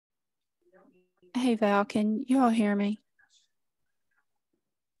Hey, Val, can you all hear me?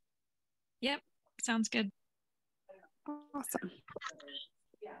 Yep, sounds good. Awesome.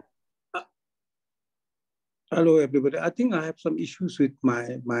 Hello, everybody. I think I have some issues with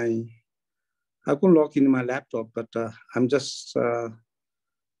my I couldn't log in my laptop, but I just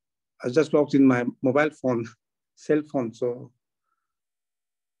logged in my mobile phone, cell phone. So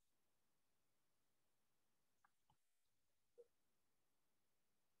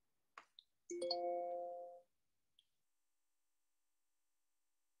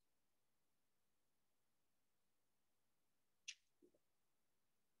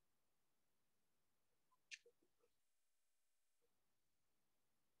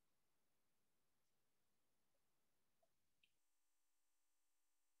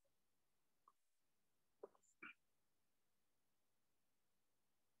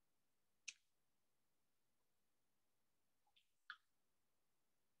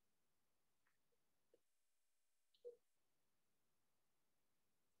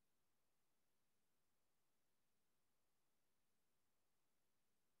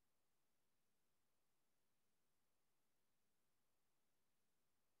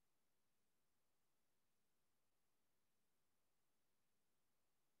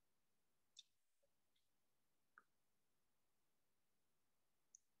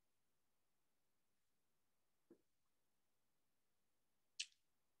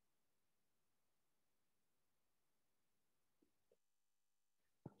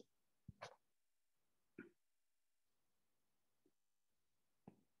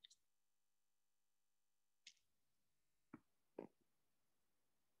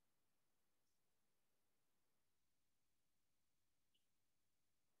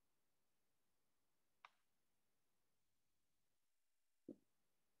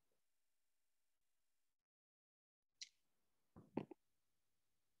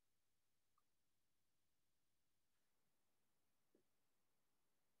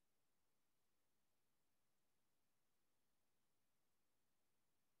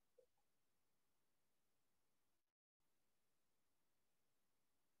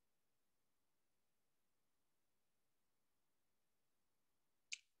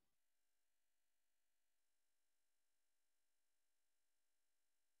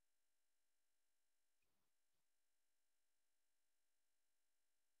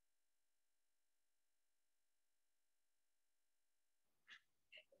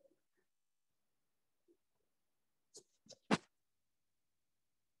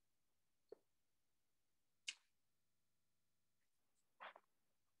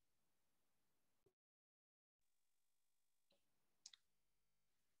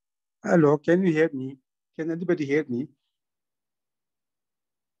hello, can you hear me? Can anybody hear me?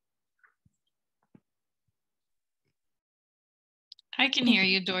 I can hear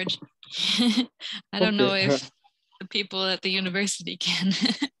you, Dorji. I don't know if the people at the university can.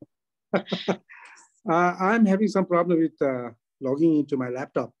 I'm having some problem with logging into my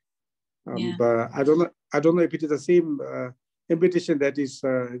laptop. Yeah. But I don't know if it is the same invitation that is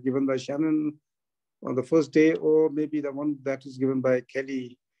given by Shannon on the first day, or maybe the one that is given by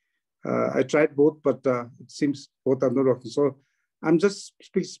Kelly. I tried both, but it seems both are not working. So I'm just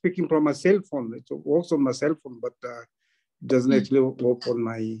speaking from my cell phone. It works on my cell phone, but it doesn't actually work on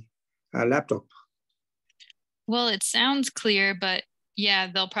my laptop. Well, it sounds clear, but yeah,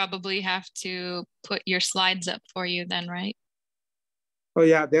 they'll probably have to put your slides up for you then, right? Oh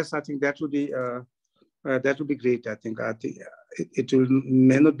yeah, I think that would be great. I think it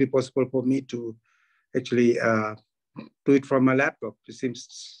may not be possible for me to actually do it from my laptop. It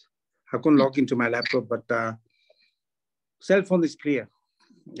seems I couldn't log into my laptop, but cell phone is clear.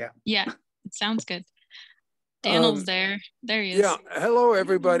 Yeah. Yeah, it sounds good. Daniel's there. There he is. Yeah. Hello,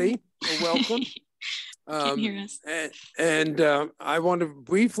 everybody. Welcome. Can't hear us. And I want to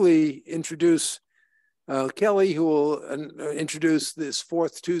briefly introduce Kelly, who will introduce this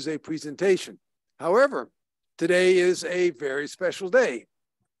fourth Tuesday presentation. However, today is a very special day.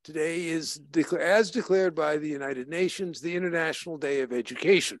 Today is, as declared by the United Nations, the International Day of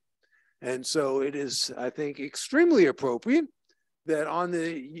Education. And so it is, I think, extremely appropriate that on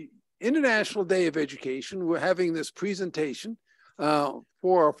the International Day of Education, we're having this presentation for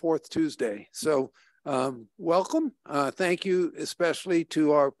our fourth Tuesday. So welcome. Thank you especially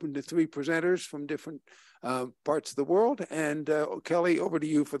to the three presenters from different parts of the world. And Kelly, over to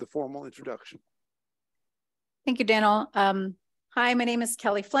you for the formal introduction. Thank you, Daniel. Hi, my name is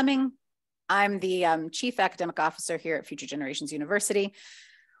Kelly Fleming. I'm the Chief Academic Officer here at Future Generations University.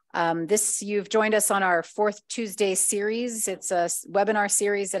 You've joined us on our fourth Tuesday series. It's a webinar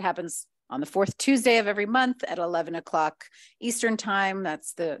series that happens on the fourth Tuesday of every month at 11 o'clock Eastern time.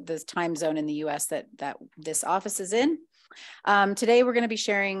 That's the time zone in the US that this office is in. Today, we're going to be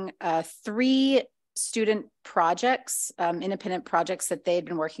sharing 3 student projects, independent projects that they've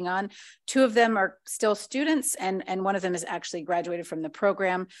been working on. 2 of them are still students, and one of them is actually graduated from the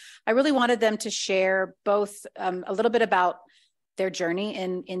program. I really wanted them to share both a little bit about their journey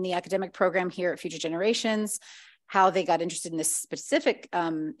in the academic program here at Future Generations, how they got interested in this specific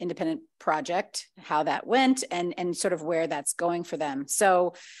independent project, how that went, and sort of where that's going for them.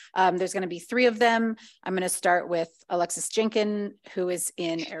 So there's going to be 3 of them. I'm going to start with Alexis Jenkin, who is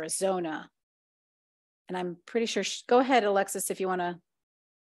in Arizona. And I'm pretty sure, go ahead, Alexis, if you want to.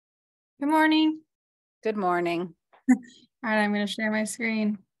 Good morning. Good morning. All right, I'm going to share my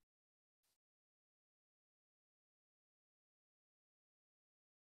screen.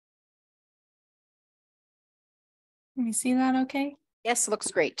 Can you see that okay? Yes, looks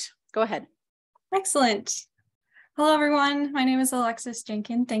great. Go ahead. Excellent. Hello, everyone. My name is Alexis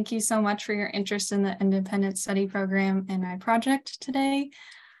Jenkin. Thank you so much for your interest in the Independent Study Program and my project today.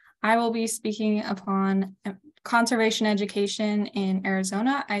 I will be speaking upon conservation education in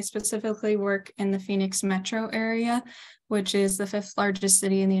Arizona. I specifically work in the Phoenix metro area, which is the 5th largest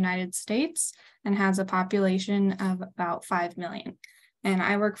city in the United States and has a population of about 5 million. And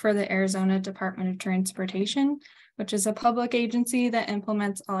I work for the Arizona Department of Transportation, which is a public agency that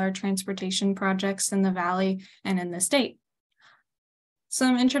implements all our transportation projects in the Valley and in the state.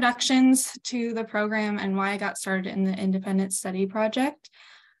 Some introductions to the program and why I got started in the Independent Study Project.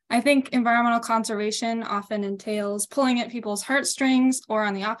 I think environmental conservation often entails pulling at people's heartstrings, or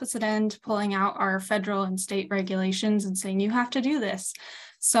on the opposite end, pulling out our federal and state regulations and saying, you have to do this.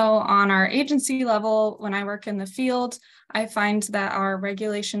 So on our agency level, when I work in the field, I find that our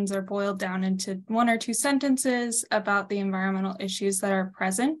regulations are boiled down into 1 or 2 sentences about the environmental issues that are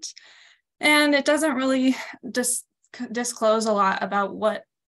present. And it doesn't really disclose a lot about what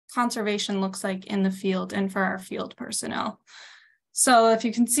conservation looks like in the field and for our field personnel. So if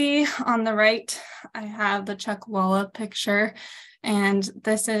you can see on the right, I have the chuckwalla picture, and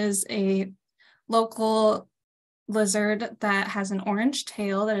this is a local lizard that has an orange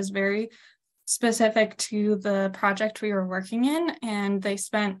tail that is very specific to the project we were working in. And they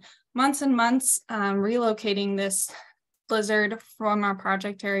spent months and months relocating this lizard from our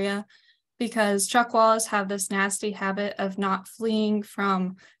project area because chuckwallas have this nasty habit of not fleeing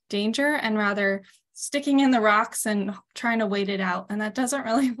from danger and rather sticking in the rocks and trying to wait it out. And that doesn't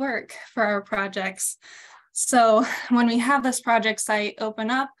really work for our projects. So when we have this project site open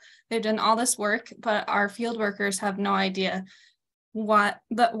up, they've done all this work, but our field workers have no idea what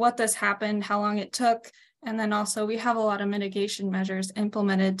this happened, how long it took. And then also we have a lot of mitigation measures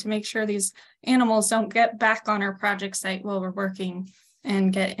implemented to make sure these animals don't get back on our project site while we're working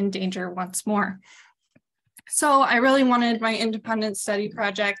and get in danger once more. So I really wanted my independent study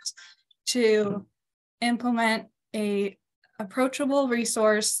project to implement a approachable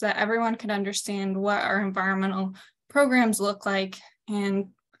resource that everyone could understand what our environmental programs look like and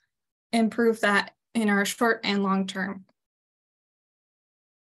improve that in our short and long term.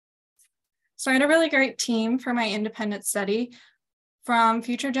 So I had a really great team for my independent study. From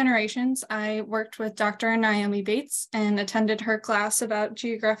Future Generations, I worked with Dr. Naomi Bates and attended her class about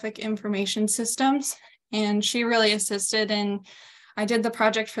geographic information systems. And she really assisted in, I did the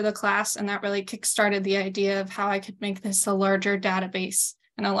project for the class, and that really kickstarted the idea of how I could make this a larger database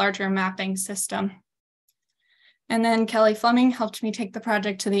and a larger mapping system. And then Kelly Fleming helped me take the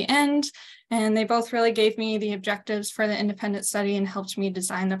project to the end, and they both really gave me the objectives for the independent study and helped me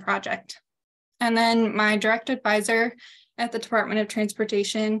design the project. And then my direct advisor at the Department of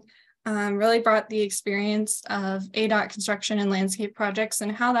Transportation really brought the experience of ADOT construction and landscape projects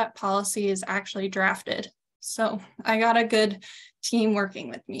and how that policy is actually drafted. So I got a good team working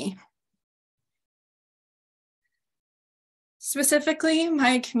with me. Specifically,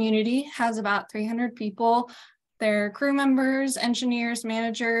 my community has about 300 people. They're crew members, engineers,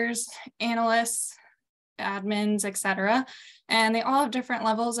 managers, analysts, admins, etc. And they all have different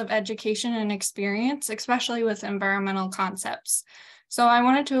levels of education and experience, especially with environmental concepts. So I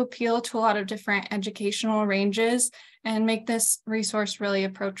wanted to appeal to a lot of different educational ranges and make this resource really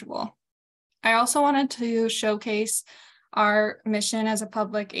approachable. I also wanted to showcase our mission as a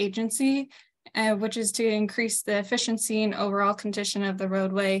public agency, which is to increase the efficiency and overall condition of the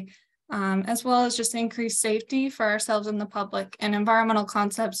roadway, as well as just increase safety for ourselves and the public. And environmental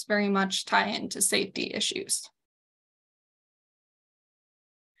concepts very much tie into safety issues.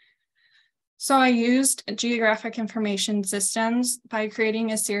 So I used geographic information systems by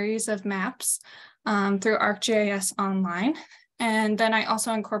creating a series of maps through ArcGIS Online. And then I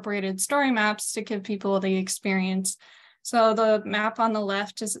also incorporated story maps to give people the experience. So the map on the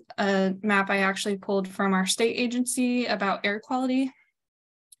left is a map I actually pulled from our state agency about air quality.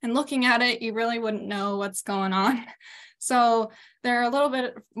 And looking at it, you really wouldn't know what's going on. So there are a little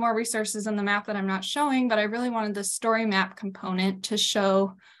bit more resources in the map that I'm not showing, but I really wanted the story map component to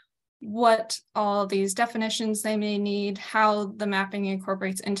show what all these definitions they may need, how the mapping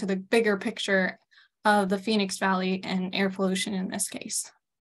incorporates into the bigger picture of the Phoenix Valley and air pollution in this case.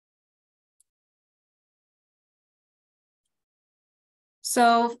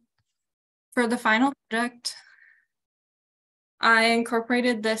 So for the final project, I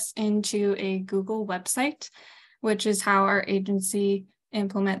incorporated this into a Google website, which is how our agency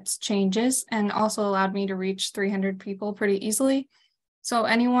implements changes, and also allowed me to reach 300 people pretty easily. So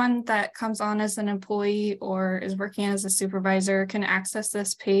anyone that comes on as an employee or is working as a supervisor can access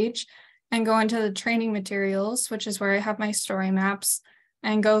this page and go into the training materials, which is where I have my story maps,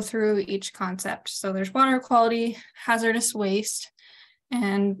 and go through each concept. So there's water quality, hazardous waste,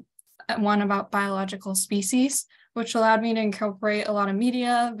 and one about biological species, which allowed me to incorporate a lot of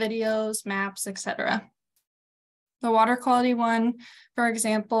media, videos, maps, etc. The water quality one, for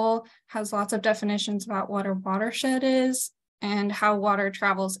example, has lots of definitions about what a watershed is and how water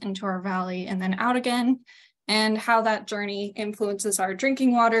travels into our valley and then out again, and how that journey influences our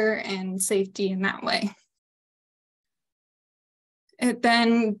drinking water and safety in that way. It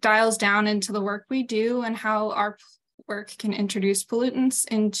then dials down into the work we do and how our work can introduce pollutants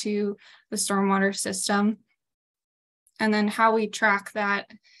into the stormwater system, and then how we track that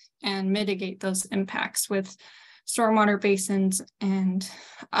and mitigate those impacts with stormwater basins and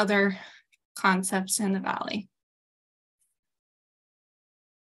other concepts in the valley.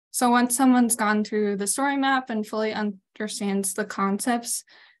 So once someone's gone through the story map and fully understands the concepts,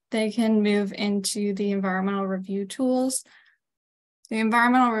 they can move into the environmental review tools. The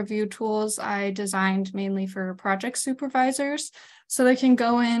environmental review tools I designed mainly for project supervisors, so they can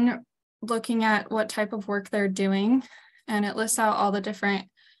go in looking at what type of work they're doing, and it lists out all the different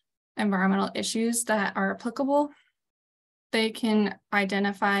environmental issues that are applicable. They can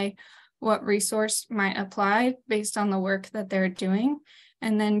identify what resource might apply based on the work that they're doing,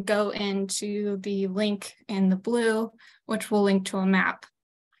 and then go into the link in the blue, which will link to a map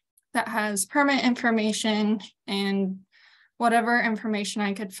that has permit information and whatever information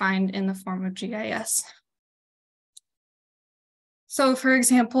I could find in the form of GIS. So for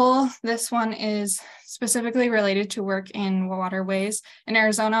example, this one is specifically related to work in waterways. In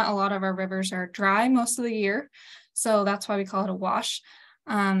Arizona, a lot of our rivers are dry most of the year, so that's why we call it a wash.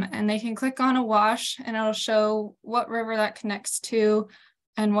 And they can click on a wash and it'll show what river that connects to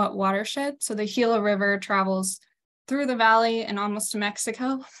and what watershed. So the Gila River travels through the valley and almost to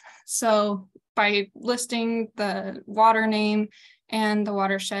Mexico. So by listing the water name and the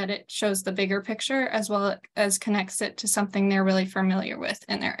watershed, it shows the bigger picture as well as connects it to something they're really familiar with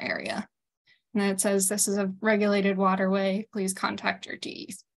in their area. And it says, this is a regulated waterway, please contact your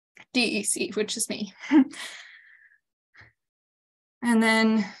DEC, which is me. And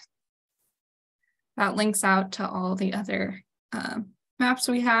then that links out to all the other maps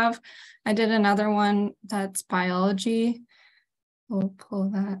we have. I did another one that's biology. We'll pull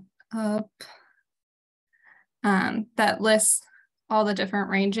that up. That lists all the different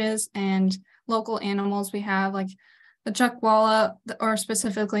ranges and local animals we have, like the chuckwalla, or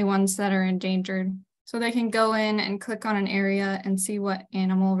specifically ones that are endangered. So they can go in and click on an area and see what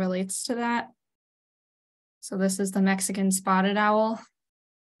animal relates to that. So this is the Mexican spotted owl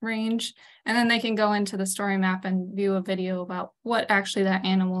range. And then they can go into the story map and view a video about what actually that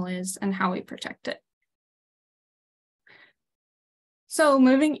animal is and how we protect it. So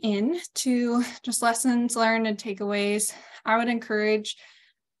moving in to just lessons learned and takeaways, I would encourage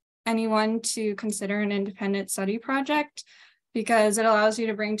anyone to consider an independent study project because it allows you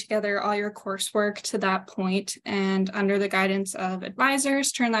to bring together all your coursework to that point and under the guidance of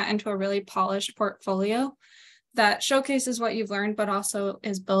advisors, turn that into a really polished portfolio that showcases what you've learned, but also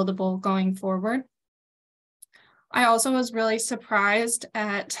is buildable going forward. I also was really surprised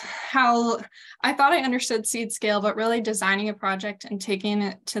at how I thought I understood seed scale, but really designing a project and taking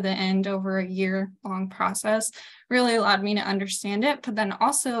it to the end over a year-long process really allowed me to understand it, but then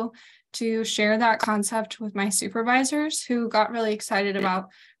also to share that concept with my supervisors who got really excited about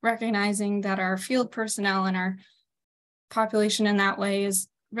recognizing that our field personnel and our population in that way is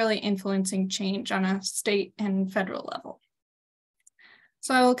really influencing change on a state and federal level.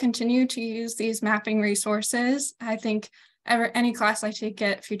 So I will continue to use these mapping resources. I think any class I take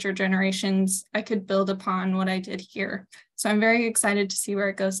at Future Generations, I could build upon what I did here. So I'm very excited to see where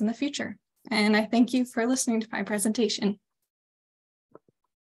it goes in the future. And I thank you for listening to my presentation.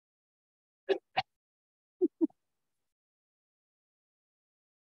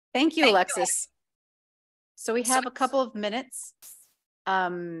 Thank you, Alexis. So we have a couple of minutes.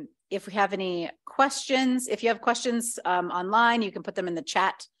 If we have any questions, if you have questions online, you can put them in the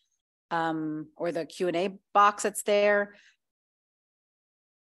chat or the Q&A box that's there.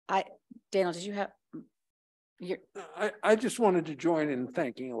 Daniel, did you have? I just wanted to join in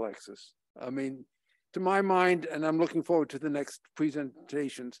thanking Alexis. I mean, to my mind, and I'm looking forward to the next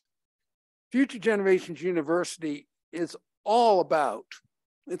presentations, Future Generations University is all about,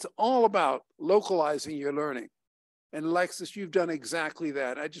 it's all about localizing your learning. And Alexis, you've done exactly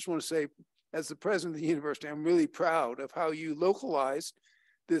that. I just want to say, as the president of the university, I'm really proud of how you localized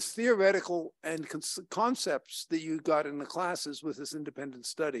this theoretical and concepts that you got in the classes with this independent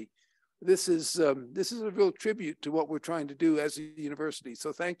study. This is a real tribute to what we're trying to do as a university.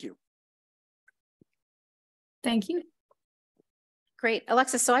 So thank you. Thank you. Great,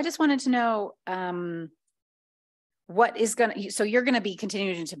 Alexis. So I just wanted to know what is going to, so you're going to be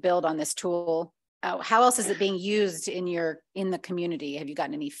continuing to build on this tool. How else is it being used in the community? Have you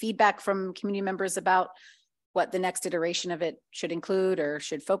gotten any feedback from community members about what the next iteration of it should include or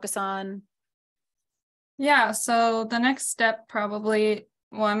should focus on? Yeah, so the next step probably,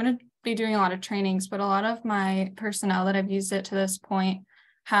 well, I'm going to be doing a lot of trainings, but a lot of my personnel that I've used it to this point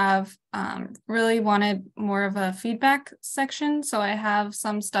have really wanted more of a feedback section. So I have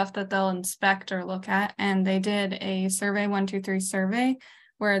some stuff that they'll inspect or look at, and they did a survey 123 survey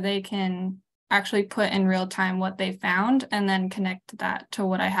where they can actually put in real time what they found and then connect that to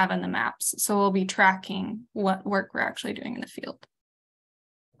what I have in the maps. So we'll be tracking what work we're actually doing in the field.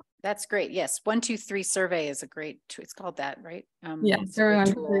 That's great. Yes, 123 survey is a great tool. It's called that, right? Yeah, survey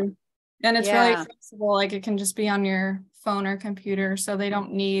 123. And it's really flexible. Like it can just be on your phone or computer, so they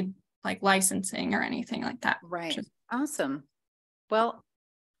don't need like licensing or anything like that. Right. Awesome. Well,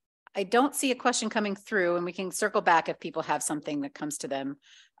 I don't see a question coming through, and we can circle back if people have something that comes to them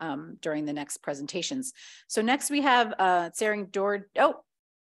during the next presentations. So next we have Tshering Dorji. Oh,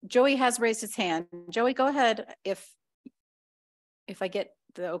 Joey has raised his hand. Joey, go ahead if I get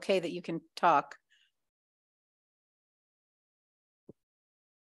the okay that you can talk.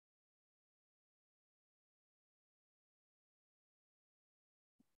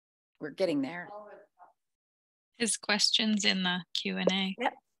 We're getting there. His question's in the Q&A.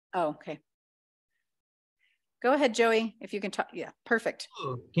 Yep. Oh, okay. Go ahead, Joey, if you can talk. Yeah, perfect.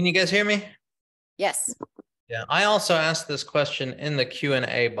 Oh, can you guys hear me? Yes. Yeah, I also asked this question in the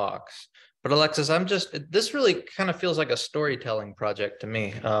Q&A box. But Alexis, this really kind of feels like a storytelling project to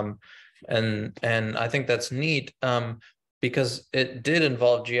me. And I think that's neat because it did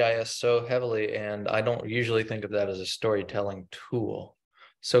involve GIS so heavily, and I don't usually think of that as a storytelling tool.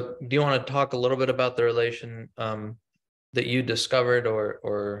 So do you want to talk a little bit about the relation that you discovered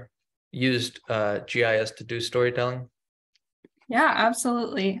or used GIS to do storytelling? Yeah,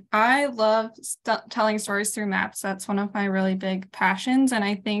 absolutely. I love telling stories through maps. That's one of my really big passions. And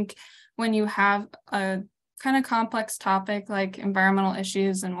I think when you have a kind of complex topic like environmental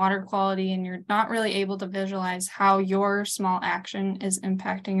issues and water quality, and you're not really able to visualize how your small action is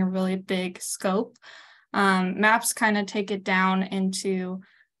impacting a really big scope, maps kind of take it down into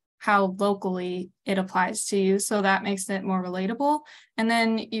how locally it applies to you. So that makes it more relatable. And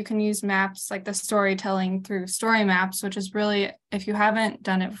then you can use maps like the storytelling through story maps, which is really, if you haven't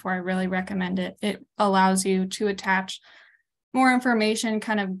done it before, I really recommend it. It allows you to attach more information,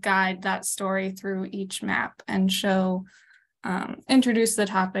 kind of guide that story through each map and show, introduce the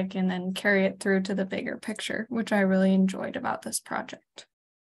topic and then carry it through to the bigger picture, which I really enjoyed about this project.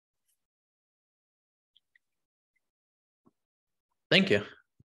 Thank you.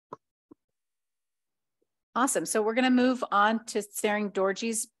 Awesome. So we're going to move on to Tshering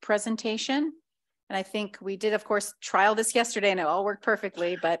Dorji's presentation. And I think we did, of course, trial this yesterday and it all worked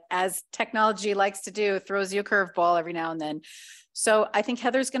perfectly, but as technology likes to do, it throws you a curveball every now and then. So I think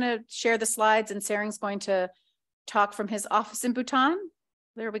Heather's going to share the slides and Tsering's going to talk from his office in Bhutan.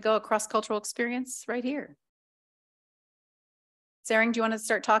 There we go, a cross-cultural experience right here. Tshering, do you want to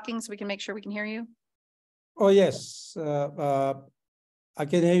start talking so we can make sure we can hear you? Oh, yes. I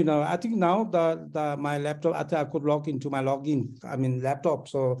can hear you now. I think now my laptop, I think I could log into my login, laptop.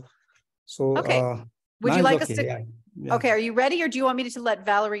 So okay. Would you like us to? Yeah. Okay, are you ready or do you want me to let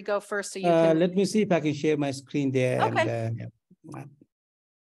Valerie go first so you can? Let me see if I can share my screen there. Okay. And,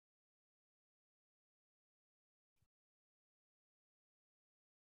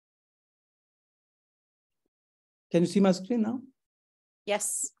 Can you see my screen now?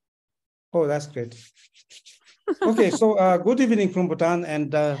 Yes. Oh, that's great. Okay, so good evening from Bhutan,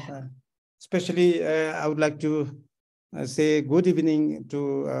 and especially I would like to say good evening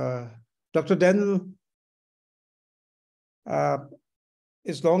to Dr. Daniel.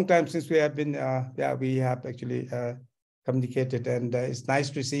 it's a long time since we have been, we have actually communicated, and it's nice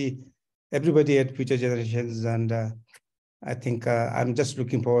to see everybody at Future Generations. And I think I'm just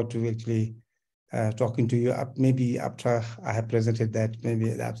looking forward to actually talking to you maybe after I have presented that. Maybe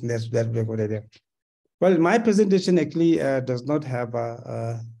that'll be a good idea. Well, my presentation actually does not have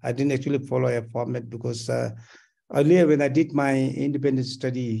I didn't actually follow a format, because earlier when I did my independent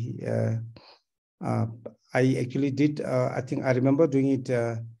study, I actually did, I think I remember doing it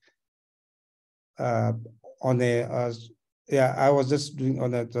on a, I was just doing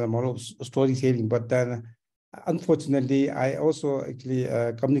on a model of storytelling, but then unfortunately, I also actually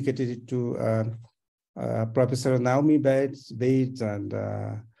communicated it to Professor Naomi Bates and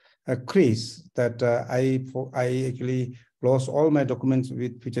Chris, that I actually lost all my documents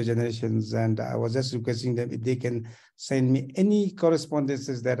with Future Generations, and I was just requesting them if they can send me any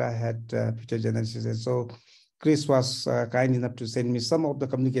correspondences that I had Future Generations. And so Chris was kind enough to send me some of the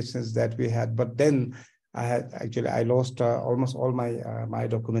communications that we had, but then I lost almost all my my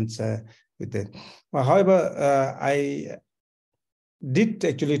documents with them. Well, however, I did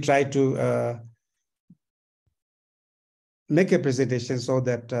actually try to make a presentation, so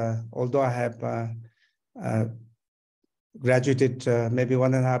that although I have graduated maybe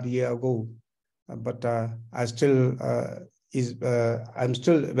 1.5 years ago, but I still I'm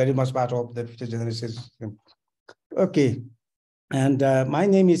still very much part of the Future Generations. Okay, and my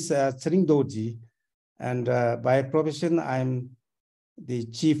name is Tshering Dorji, and by profession I'm the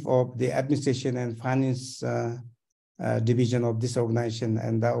chief of the administration and finance division of this organization,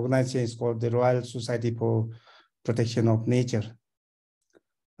 and the organization is called the Royal Society for Protection of Nature.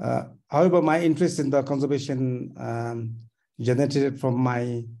 However, my interest in the conservation generated from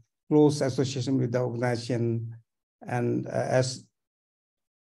my close association with the organization, and as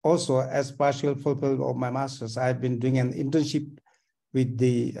partial fulfillment of my master's, I've been doing an internship with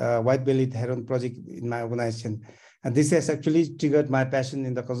the White-Bellied Heron project in my organization, and this has actually triggered my passion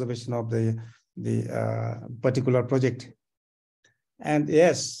in the conservation of the particular project. And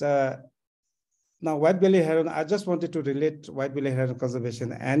yes. Now, White-Bellied Heron, I just wanted to relate White-Bellied Heron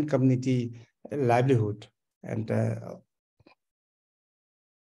conservation and community livelihood. And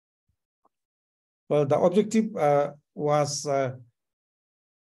well, the objective was, I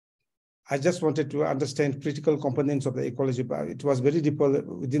just wanted to understand critical components of the ecology. But it was very difficult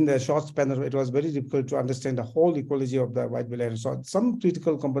within the short span of it was very difficult to understand the whole ecology of the White-Bellied Heron. So some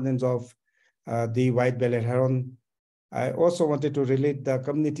critical components of the White-Bellied Heron. I also wanted to relate the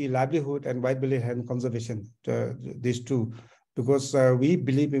community livelihood and White-Bellied Heron conservation to these two, because we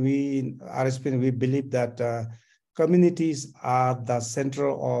believe, in RSPN, we believe that communities are the center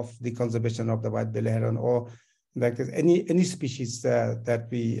of the conservation of the White-Bellied Heron, or like any species that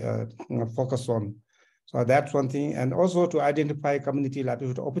we focus on. So that's one thing. And also to identify community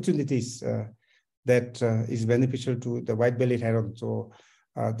livelihood opportunities that is beneficial to the White-Bellied Heron. So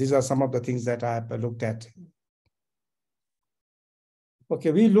these are some of the things that I have looked at.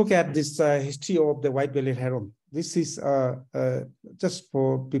 Okay, we look at this history of the White-Bellied Heron. This is just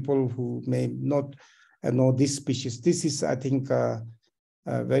for people who may not know this species. This is, I think,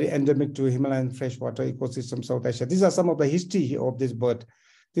 very endemic to Himalayan freshwater ecosystem, South Asia. These are some of the history of this bird.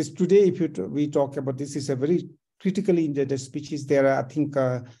 This today, if we talk about this, is a very critically endangered species. There are, I think,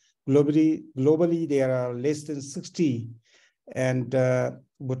 globally there are less than 60, and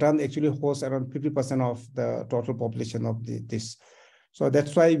Bhutan actually hosts around 50% of the total population of this. So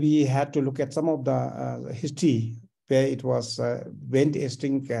that's why we had to look at some of the history where it was went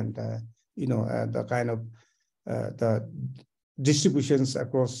extinct, and the kind of the distributions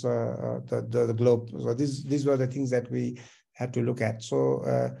across the globe. So these were the things that we had to look at. So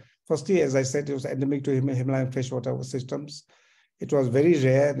firstly, as I said, it was endemic to Himalayan freshwater systems. It was very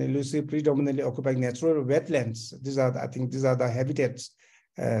rare and elusive, predominantly occupying natural wetlands. I think these are the habitats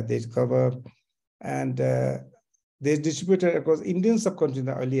they cover, and they distributed across Indian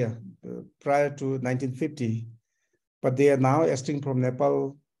subcontinent earlier, prior to 1950, but they are now extinct from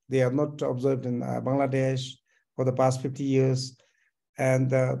Nepal. They are not observed in Bangladesh for the past 50 years.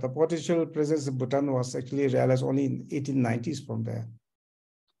 And the potential presence in Bhutan was actually realized only in 1890s from there.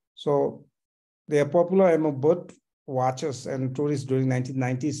 So they are popular among bird watchers and tourists during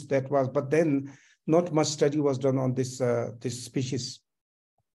 1990s. But then not much study was done on this species.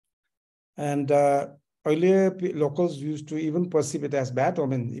 And earlier, locals used to even perceive it as bad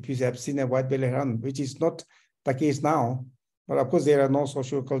omen if you have seen a White-Bellied Heron, which is not the case now. But of course, there are no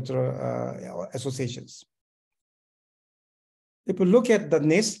socio-cultural associations. If you look at the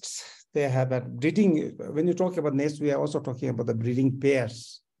nests, they have a breeding. When you talk about nests, we are also talking about the breeding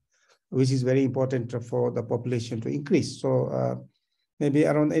pairs, which is very important for the population to increase. So maybe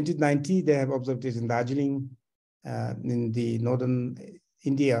around 1890, they have observed it in Darjeeling, in the northern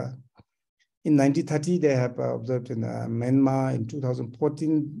India. In 1930, they have observed in Myanmar. In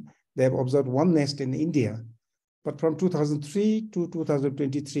 2014, they have observed one nest in India. But from 2003 to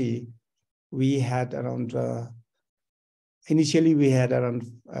 2023, we had around, initially we had around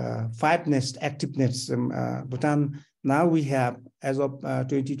 5 nests, active nests in Bhutan. Now we have, as of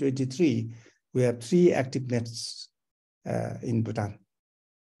 2023, we have 3 active nests in Bhutan.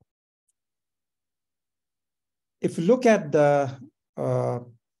 If you look at the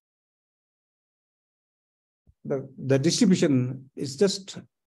distribution, it's just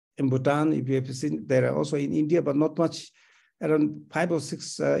in Bhutan. If you have seen, there are also in India, but not much. Around 5 or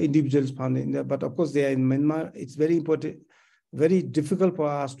 6 individuals found in India. But of course, they are in Myanmar. It's very important, very difficult for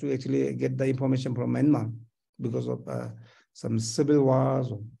us to actually get the information from Myanmar because of some civil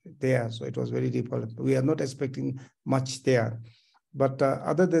wars there. So it was very difficult. We are not expecting much there. But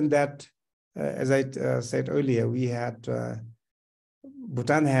other than that, as I said earlier, we had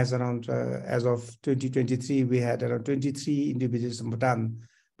Bhutan has around, as of 2023, we had around 23 individuals in Bhutan.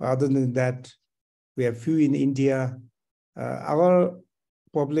 But other than that, we have few in India. Our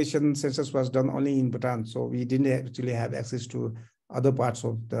population census was done only in Bhutan, so we didn't actually have access to other parts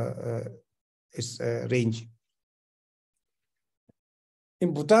of the range.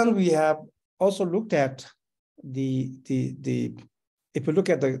 In Bhutan, we have also looked at if you look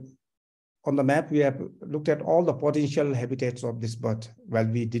at on the map, we have looked at all the potential habitats of this bird while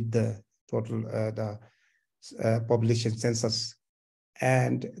we did the total population census.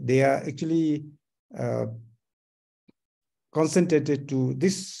 And they are actually concentrated to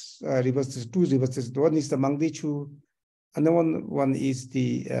this rivers, 2 rivers. One is the Mangdechu, and the one is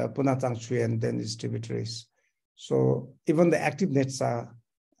the Punatangchui, and then its tributaries. So even the active nets are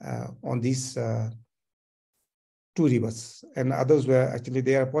on these 2 rivers, and others were actually,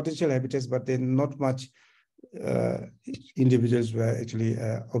 they are potential habitats, but then not much individuals were actually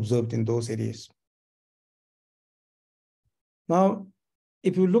observed in those areas. Now,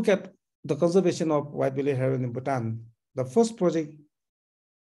 if you look at the conservation of white-bellied heron in Bhutan, the first project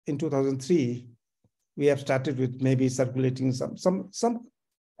in 2003, we have started with maybe circulating some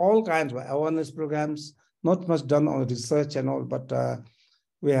all kinds of awareness programs, not much done on research and all, but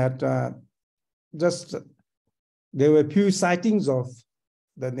we had there were few sightings of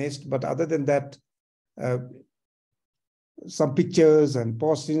the nest, but other than that, some pictures and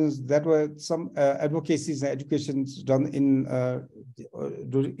postings, that were some advocacies and educations done in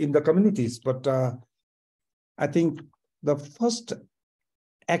the communities. But I think the first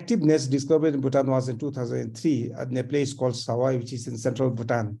active nest discovered in Bhutan was in 2003 at a place called Sawai, which is in central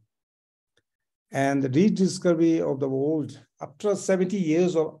Bhutan. And the rediscovery of the world after 70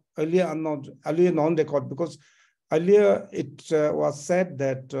 years of earlier non-record, because earlier it was said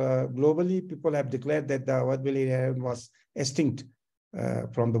that globally people have declared that the white-bellied heron was extinct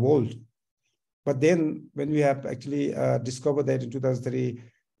from the world. But then when we have actually discovered that in 2003,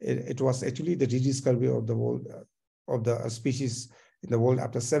 it was actually the rediscovery of the world, of the species in the world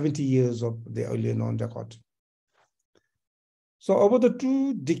after 70 years of the earlier non-record. So over the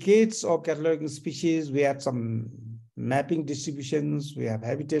 2 decades of cataloging species, we had some mapping distributions, we have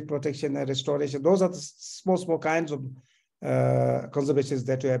habitat protection and restoration. Those are the small kinds of conservations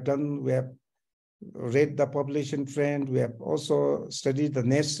that we have done. We have read the population trend. We have also studied the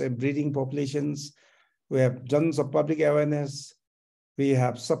nests and breeding populations. We have done some public awareness. We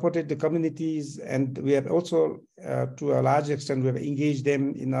have supported the communities, and we have also, to a large extent, we have engaged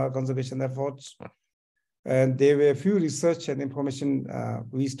them in our conservation efforts. And there were a few research and information.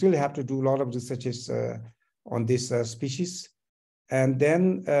 We still have to do a lot of researches on this species. And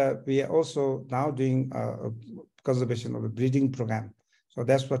then we are also now doing conservation of a breeding program. So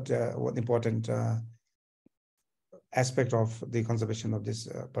that's one important aspect of the conservation of this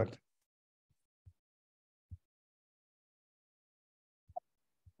bird.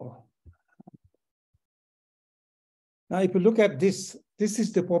 Now, if you look at this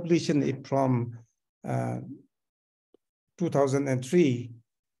is the population from 2003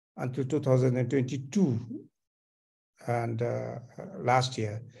 until 2022, and last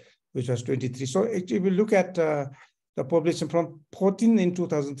year, which was 23. So if we look at the population from 14 in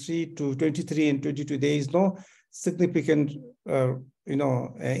 2003 to 23 and 22, there is no significant,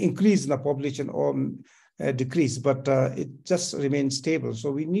 increase in the population or decrease, but it just remains stable.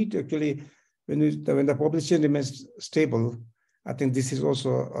 So we need to actually, when the population remains stable, I think this is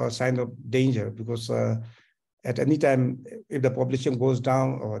also a sign of danger, because at any time, if the population goes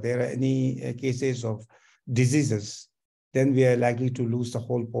down or there are any cases of diseases, then we are likely to lose the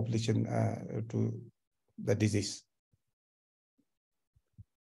whole population to the disease.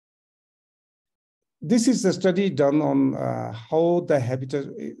 This is a study done on how the habitat,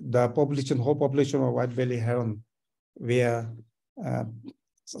 the population, whole population of white-bellied heron, where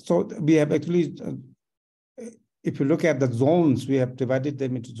so we have actually, if you look at the zones, we have divided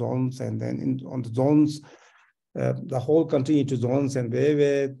them into zones, and then on the zones, the whole country into zones, and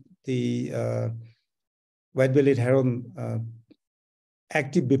where the white-bellied heron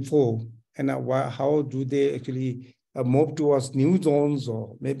active before, and how do they actually move towards new zones,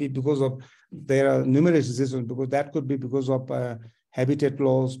 or maybe because of there are numerous reasons, because that could be because of habitat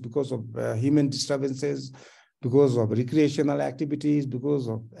loss, because of human disturbances, because of recreational activities, because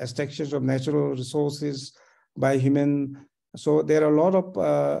of extraction of natural resources by human. So there are a lot of,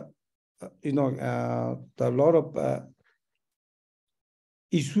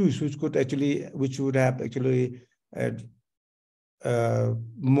 issues which would have actually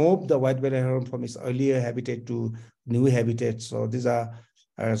moved the white-bellied heron from its earlier habitat to new habitats. So these are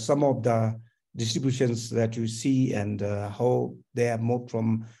some of the distributions that you see, and how they have moved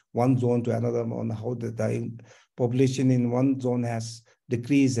from one zone to another, on how the population in one zone has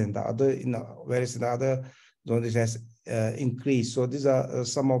decreased, and the other, whereas in the other zone it has increased. So these are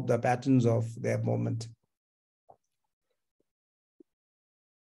some of the patterns of their movement.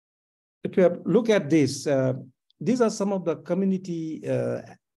 If you look at this, these are some of the community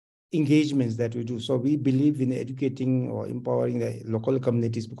engagements that we do. So we believe in educating or empowering the local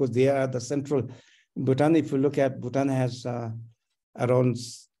communities, because they are the central. In Bhutan, if you look at, Bhutan has around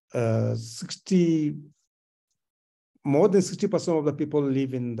more than 60% of the people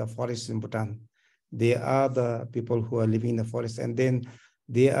live in the forest in Bhutan. They are the people who are living in the forest, and then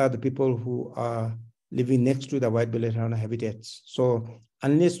they are the people who are living next to the white-bellied heron habitats. So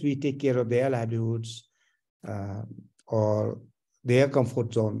unless we take care of their livelihoods or their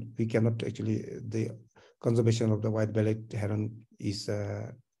comfort zone, we cannot actually, the conservation of the white-bellied heron is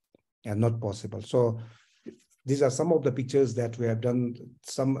not possible. So these are some of the pictures that we have done.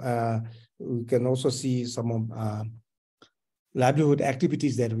 Some we can also see some of livelihood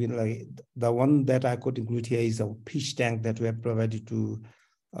activities that we like. The one that I could include here is a fish tank that we have provided to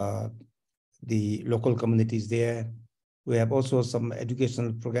the local communities there. We have also some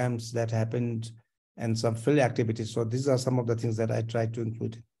educational programs that happened, and some field activities. So these are some of the things that I tried to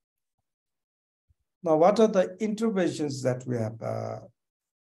include. Now, what are the interventions that we have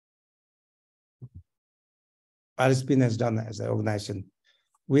RSPN has done as an organization?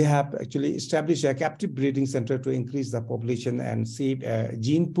 We have actually established a captive breeding center to increase the population and save a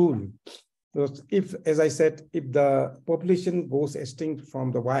gene pool. Because if, as I said, if the population goes extinct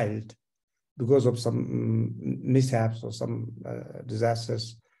from the wild because of some mishaps or some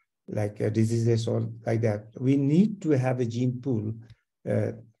disasters, like diseases or like that, we need to have a gene pool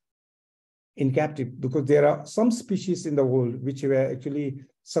in captive, because there are some species in the world which were actually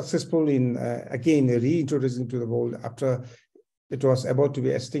successful in, again, reintroducing to the world after it was about to be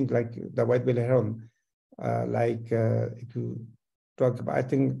extinct, like the white-bellied heron. If you talk about, I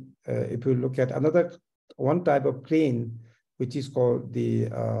think, if you look at one type of crane, which is called the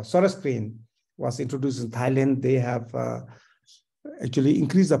Saurus crane, was introduced in Thailand. They have actually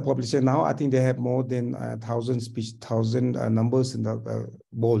increased the population. Now I think they have more than 1,000 species, 1,000 numbers in the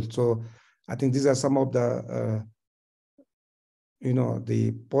world. So I think these are some of the,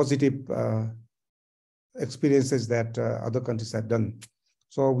 the positive experiences that other countries have done.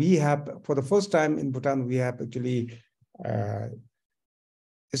 So we have, for the first time in Bhutan, we have actually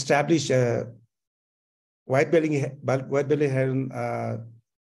established a white-bellied heron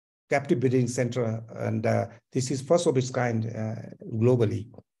captive breeding center, and this is first of its kind globally.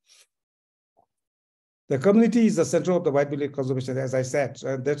 The community is the center of the white-bellied conservation, as I said.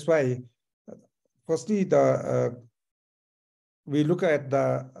 That's why, firstly, we look at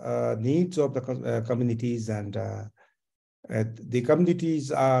the needs of the communities, and the communities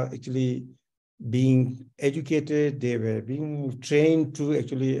are actually being educated. They were being trained to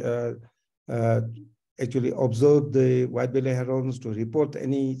actually observe the white-bellied herons, to report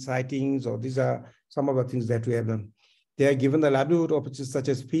any sightings, or these are some of the things that we have done. They are given the livelihood opportunities such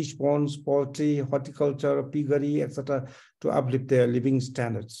as fish ponds, poultry, horticulture, piggery, etc., to uplift their living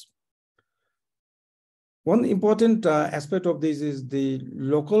standards. One important aspect of this is the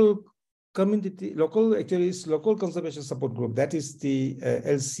local community, local conservation support group, that is the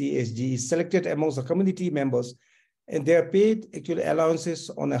LCSG, is selected amongst the community members, and they are paid actually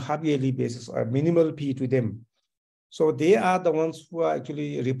allowances on a half-yearly basis, or minimal fee to them. So they are the ones who are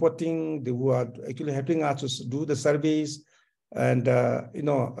actually reporting, who are actually helping us to do the surveys, and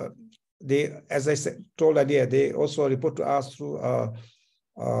they, as I told earlier, they also report to us through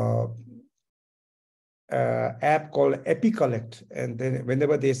app called EpiCollect, and then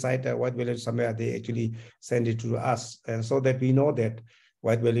whenever they sight a white-bellied somewhere, they actually send it to us, and so that we know that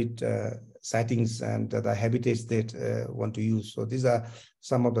white-bellied sightings and the habitats that want to use. So these are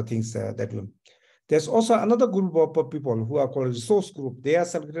some of the things that we. There's also another group of people who are called resource group. They are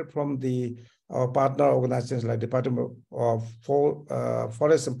selected from the partner organizations like Department of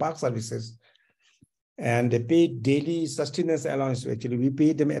Forest and Park Services, and they pay daily sustenance allowance. Actually, we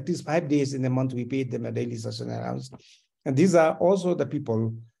pay them at least 5 days in a month. We pay them a daily sustenance allowance, and these are also the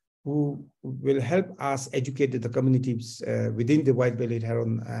people who will help us educate the communities within the white-bellied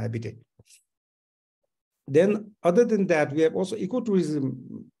heron habitat. Then, other than that, we have also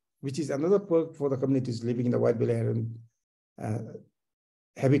ecotourism, which is another perk for the communities living in the white-bellied heron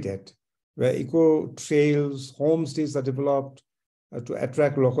habitat, where eco trails, homestays are developed to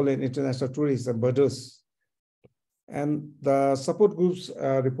attract local and international tourists and birders. And the support groups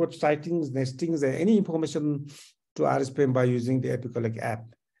report sightings, nestings, and any information to RSPN by using the EpiCollect app.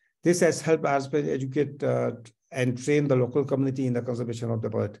 This has helped RSPN educate and train the local community in the conservation of the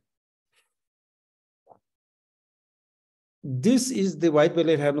bird. This is the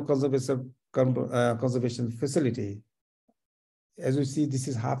white-bellied heron conservation facility. As you see, this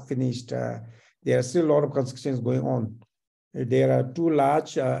is half finished. There are still a lot of constructions going on. There are 2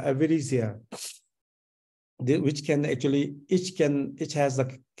 large aviaries here, which can actually, each has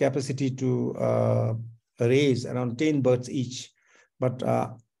the capacity to raise around 10 birds each. But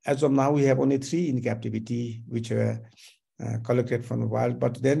as of now, we have only 3 in captivity, which were collected from the wild.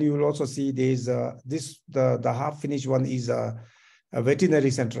 But then you will also see there's the half-finished one is a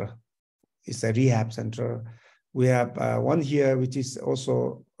veterinary center. It's a rehab center. We have one here, which is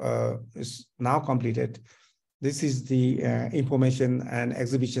also is now completed. This is the information and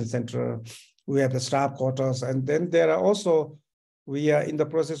exhibition center. We have the staff quarters, and then there are also, we are in the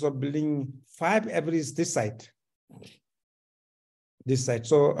process of building 5 aviaries this site.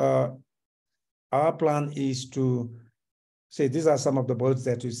 So our plan is to say these are some of the birds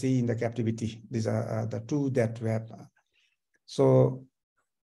that you see in the captivity. These are the 2 that we have. So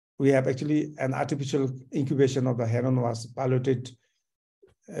we have actually an artificial incubation of the heron was piloted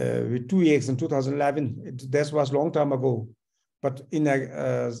with 2 eggs in 2011. That was a long time ago, but in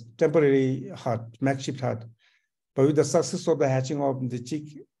a temporary hut, makeshift hut. But with the success of the hatching of the chick,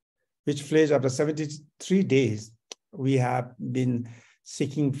 which fledged after 73 days, we have been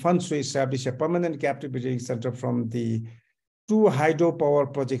seeking funds to establish a permanent captive breeding center from the 2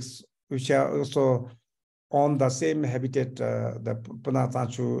 hydropower projects, which are also on the same habitat, the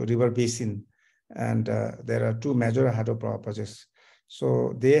Panatachu River Basin. And there are 2 major hydropower projects.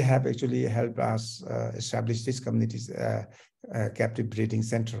 So they have actually helped us establish this community's captive breeding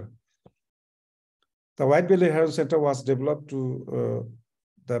center. The White-bellied Heron Center was developed to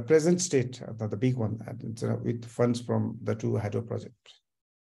the present state, the big one, with funds from the 2 hydro projects.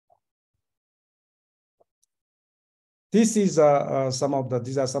 This is some of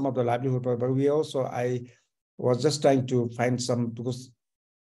the livelihood, but we also, I was just trying to find some, because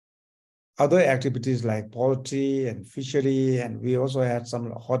other activities like poultry and fishery, and we also had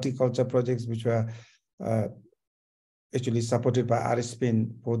some horticulture projects which were actually supported by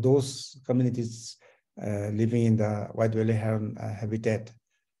RSPN for those communities living in the white-bellied heron habitat,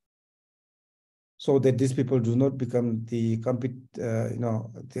 so that these people do not become the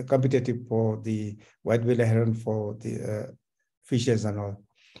competitive for the white-bellied heron for the fishes and all.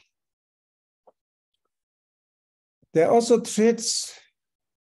 There are also threats.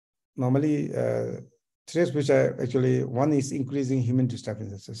 Normally, threats which are actually, one is increasing human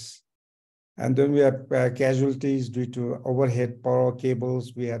disturbances. And then we have casualties due to overhead power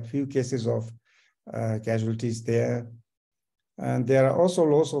cables. We had few cases of casualties there. And there are also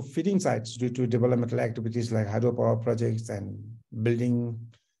loss of feeding sites due to developmental activities like hydropower projects and building,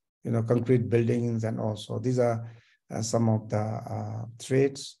 concrete buildings, and also these are some of the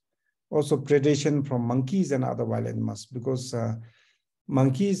threats. Also predation from monkeys and other wild animals, because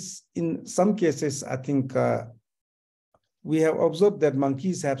monkeys, in some cases, I think we have observed that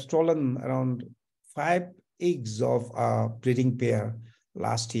monkeys have stolen around 5 eggs of a breeding pair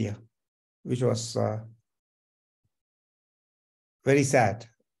last year, which was very sad.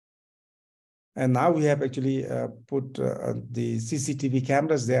 And now we have actually put the CCTV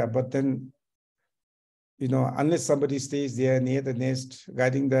cameras there, but then, unless somebody stays there near the nest,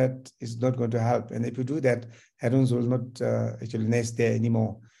 guiding that is not going to help. And if you do that, herons will not actually nest there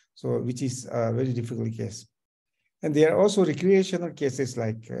anymore. So, which is a very difficult case. And there are also recreational cases,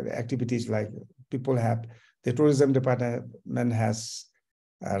 like activities like people have, the tourism department has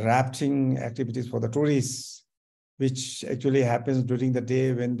rafting activities for the tourists, which actually happens during the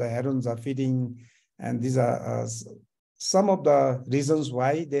day when the herons are feeding, And these are some of the reasons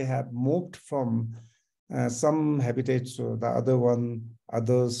why they have moved from some habitats to the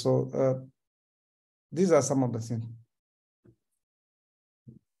others. So these are some of the things.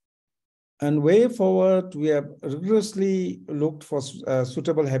 And way forward, we have rigorously looked for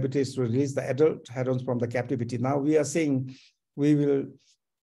suitable habitats to release the adult herons from the captivity. Now we are saying we will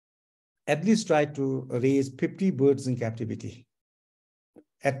at least try to raise 50 birds in captivity,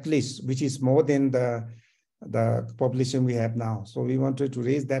 at least, which is more than the population we have now. So we wanted to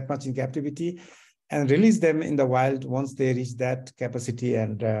raise that much in captivity and release them in the wild once they reach that capacity.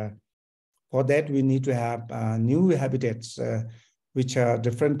 And for that, we need to have new habitats which are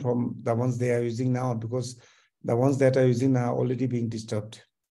different from the ones they are using now, because the ones that are using now are already being disturbed.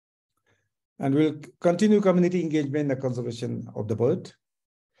 And we'll continue community engagement in the conservation of the bird.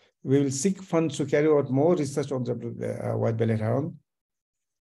 We will seek funds to carry out more research on the white-bellied heron.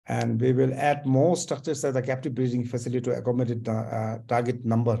 And we will add more structures at the captive breeding facility to accommodate the target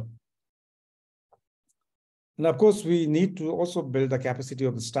number. And of course, we need to also build the capacity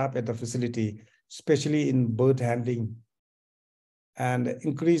of the staff at the facility, especially in bird handling, and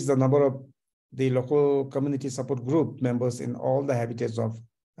increase the number of the local community support group members in all the habitats of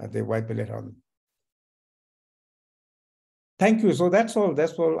the white-bellied heron. Thank you. So that's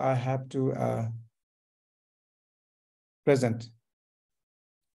all I have to present.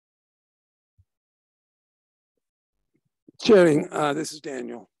 Tshering, this is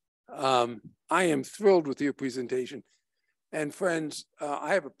Daniel. I am thrilled with your presentation. And friends,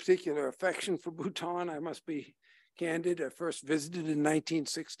 I have a particular affection for Bhutan. I must be candid. I first visited in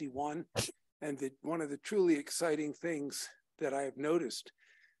 1961. And one of the truly exciting things that I have noticed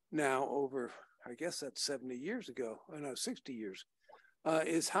now over, I guess that's 70 years ago, oh no, 60 years,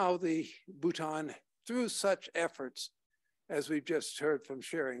 is how the Bhutan, through such efforts, as we've just heard from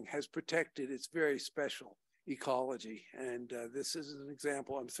Tshering, has protected its very special ecology. And this is an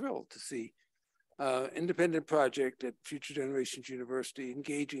example I'm thrilled to see. Independent project at Future Generations University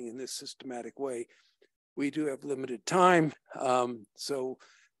engaging in this systematic way. We do have limited time, so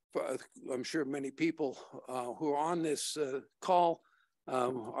I'm sure many people who are on this call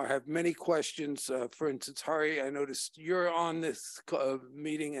have many questions. For instance, Hari, I noticed you're on this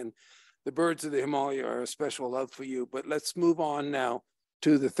meeting, and the birds of the Himalaya are a special love for you. But let's move on now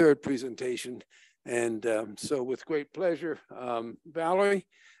to the third presentation. And so with great pleasure, Valerie,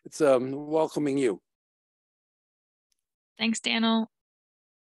 it's welcoming you. Thanks, Daniel.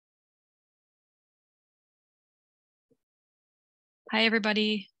 Hi,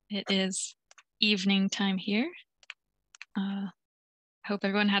 everybody. It is evening time here. Hope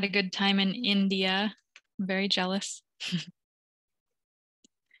everyone had a good time in India. I'm very jealous.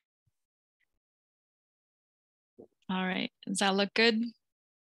 All right, does that look good?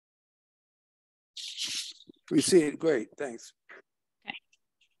 We see it, great, thanks. Okay.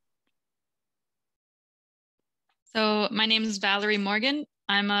 So my name is Valerie Morgan.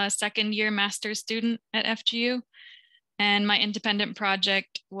 I'm a second-year master's student at FGU. And my independent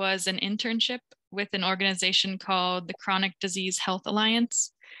project was an internship with an organization called the Chronic Disease Health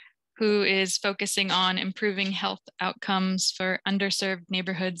Alliance, who is focusing on improving health outcomes for underserved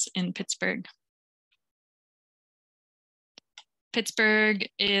neighborhoods in Pittsburgh. Pittsburgh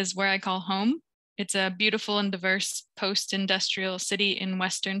is where I call home. It's a beautiful and diverse post-industrial city in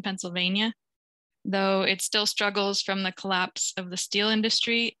Western Pennsylvania, though it still struggles from the collapse of the steel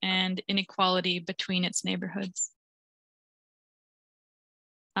industry and inequality between its neighborhoods.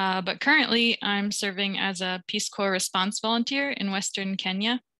 But currently, I'm serving as a Peace Corps response volunteer in Western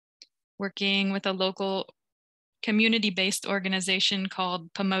Kenya, working with a local community-based organization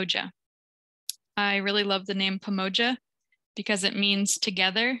called Pamoja. I really love the name Pamoja because it means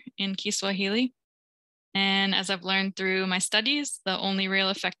together in Kiswahili. And as I've learned through my studies, the only real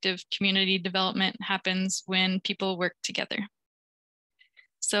effective community development happens when people work together.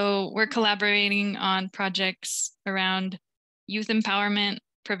 So we're collaborating on projects around youth empowerment,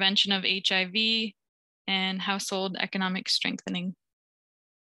 prevention of HIV, and household economic strengthening.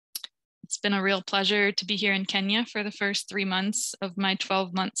 It's been a real pleasure to be here in Kenya for the first 3 months of my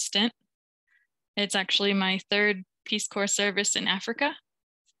 12-month stint. It's actually my third Peace Corps service in Africa,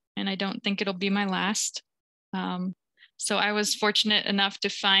 and I don't think it'll be my last. So I was fortunate enough to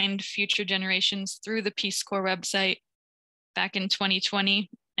find Future Generations through the Peace Corps website back in 2020,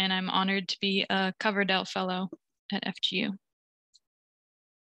 and I'm honored to be a Coverdell Fellow at FGU.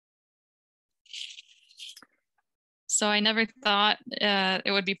 So I never thought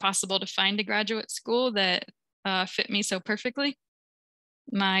it would be possible to find a graduate school that fit me so perfectly.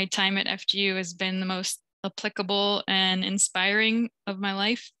 My time at FGU has been the most applicable and inspiring of my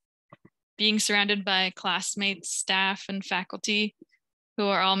life. being surrounded by classmates, staff, and faculty who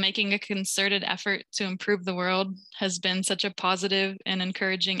are all making a concerted effort to improve the world has been such a positive and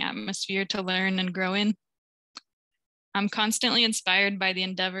encouraging atmosphere to learn and grow in. I'm constantly inspired by the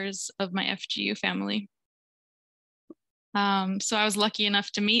endeavors of my FGU family. So I was lucky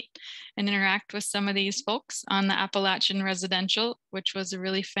enough to meet and interact with some of these folks on the Appalachian Residential, which was a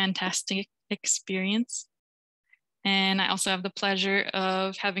really fantastic experience. And I also have the pleasure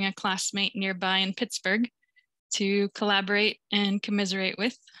of having a classmate nearby in Pittsburgh to collaborate and commiserate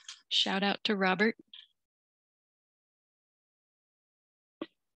with. Shout out to Robert.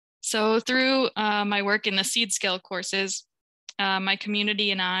 So through my work in the seed scale courses, my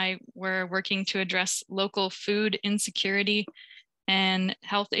community and I were working to address local food insecurity and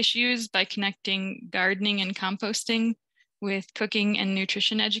health issues by connecting gardening and composting with cooking and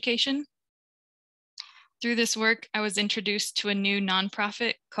nutrition education. Through this work, I was introduced to a new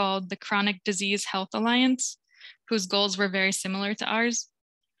nonprofit called the Chronic Disease Health Alliance, whose goals were very similar to ours.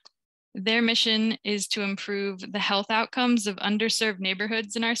 Their mission is to improve the health outcomes of underserved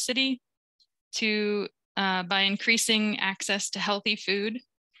neighborhoods in our city by increasing access to healthy food,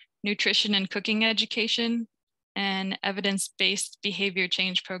 nutrition and cooking education, and evidence-based behavior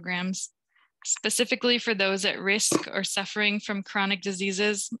change programs, specifically for those at risk or suffering from chronic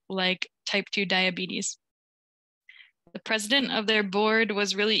diseases like type 2 diabetes. The president of their board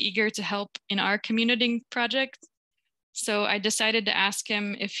was really eager to help in our community project, so I decided to ask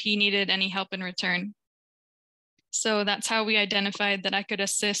him if he needed any help in return. So that's how we identified that I could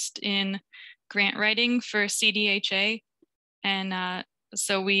assist in grant writing for CDHA. And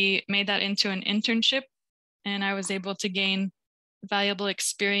so we made that into an internship, and I was able to gain valuable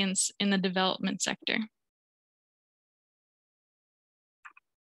experience in the development sector.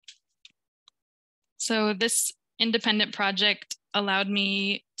 So this independent project allowed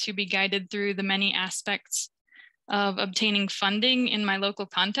me to be guided through the many aspects of obtaining funding in my local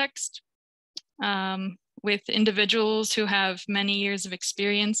context with individuals who have many years of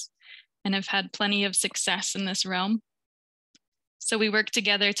experience and have had plenty of success in this realm. So we worked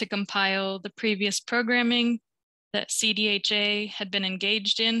together to compile the previous programming that CDHA had been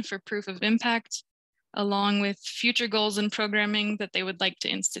engaged in for proof of impact, along with future goals and programming that they would like to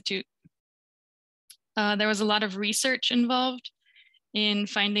institute. There was a lot of research involved in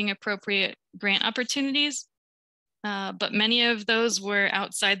finding appropriate grant opportunities, but many of those were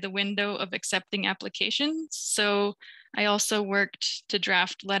outside the window of accepting applications. So I also worked to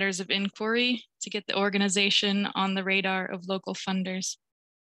draft letters of inquiry to get the organization on the radar of local funders.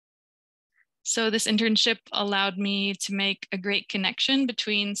 So this internship allowed me to make a great connection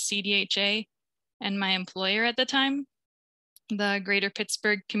between CDHA and my employer at the time, the Greater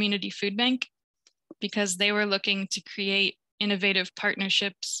Pittsburgh Community Food Bank, because they were looking to create innovative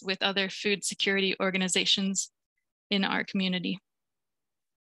partnerships with other food security organizations in our community.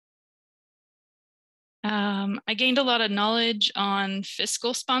 I gained a lot of knowledge on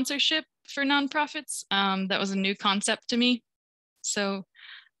fiscal sponsorship for nonprofits. That was a new concept to me. So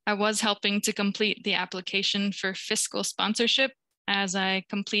I was helping to complete the application for fiscal sponsorship as I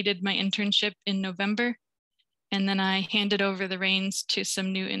completed my internship in November, and then I handed over the reins to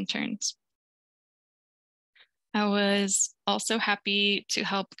some new interns. I was also happy to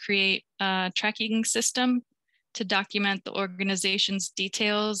help create a tracking system to document the organization's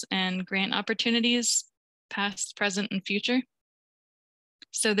details and grant opportunities, past, present, and future.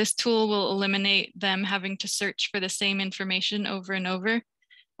 So this tool will eliminate them having to search for the same information over and over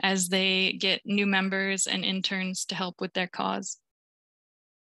as they get new members and interns to help with their cause.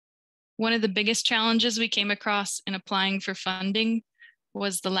 One of the biggest challenges we came across in applying for funding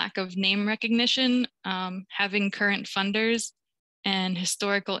was the lack of name recognition, having current funders and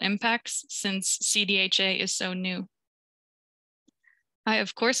historical impacts since CDHA is so new. I,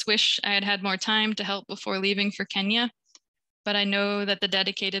 of course, wish I had had more time to help before leaving for Kenya, but I know that the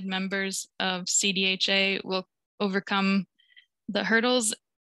dedicated members of CDHA will overcome the hurdles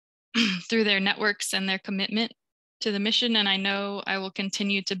through their networks and their commitment to the mission, and I know I will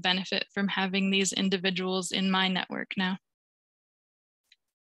continue to benefit from having these individuals in my network now.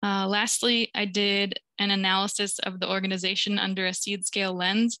 Lastly, I did an analysis of the organization under a seed scale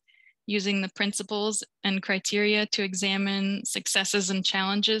lens, using the principles and criteria to examine successes and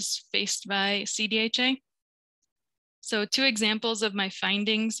challenges faced by CDHA. So 2 examples of my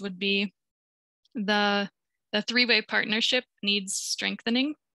findings would be the three-way partnership needs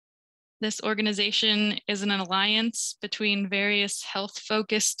strengthening. This organization is an alliance between various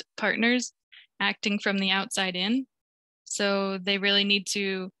health-focused partners acting from the outside in. So they really need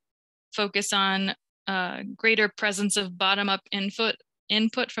to focus on greater presence of bottom-up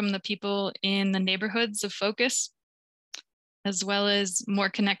input from the people in the neighborhoods of focus, as well as more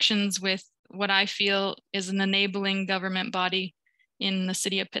connections with what I feel is an enabling government body in the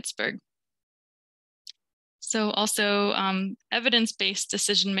city of Pittsburgh. So also evidence-based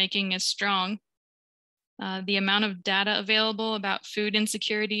decision-making is strong. The amount of data available about food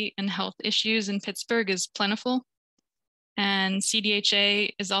insecurity and health issues in Pittsburgh is plentiful. And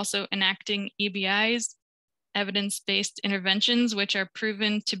CDHA is also enacting EBIs, evidence-based interventions, which are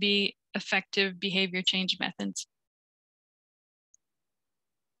proven to be effective behavior change methods.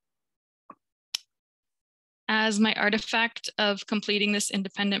 As my artifact of completing this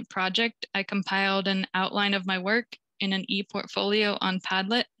independent project, I compiled an outline of my work in an e-portfolio on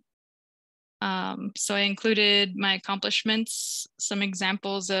Padlet. So I included my accomplishments, some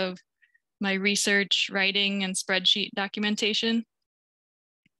examples of my research, writing, and spreadsheet documentation,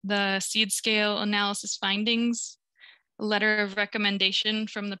 the seed scale analysis findings, a letter of recommendation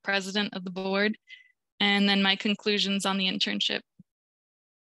from the president of the board, and then my conclusions on the internship.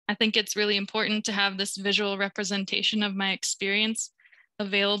 I think it's really important to have this visual representation of my experience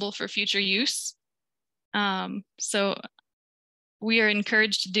available for future use. So we are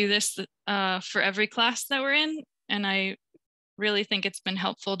encouraged to do this for every class that we're in, and I really think it's been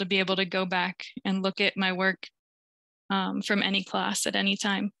helpful to be able to go back and look at my work from any class at any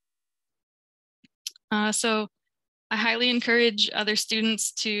time. So I highly encourage other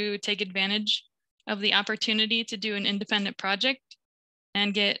students to take advantage of the opportunity to do an independent project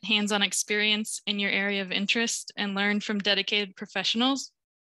and get hands-on experience in your area of interest and learn from dedicated professionals.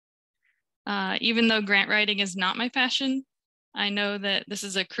 Even though grant writing is not my passion, I know that this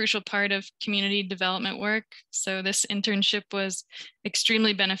is a crucial part of community development work, so this internship was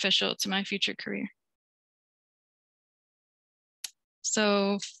extremely beneficial to my future career.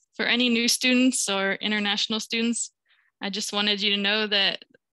 So for any new students or international students, I just wanted you to know that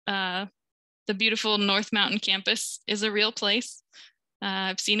the beautiful North Mountain campus is a real place.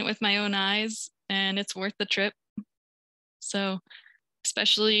 I've seen it with my own eyes, and it's worth the trip. So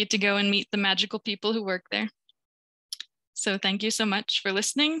especially to go and meet the magical people who work there. So thank you so much for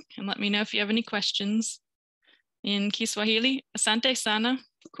listening, and let me know if you have any questions. In Kiswahili, asante sana,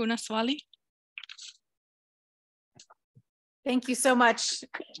 kuna swali. Thank you so much,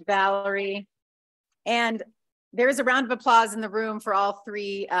 Valerie. And there is a round of applause in the room for all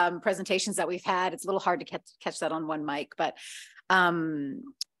three presentations that we've had. It's a little hard to catch that on one mic, but I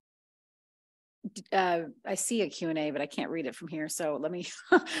see a Q&A, but I can't read it from here. So let me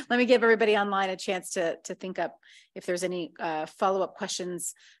let me give everybody online a chance to think up if there's any follow-up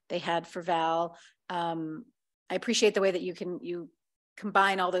questions they had for Val. I appreciate the way that you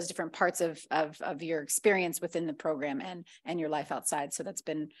combine all those different parts of your experience within the program and your life outside. So that's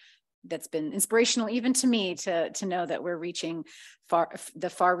been inspirational even to me to know that we're reaching the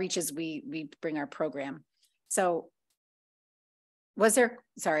far reaches we bring our program. So was there,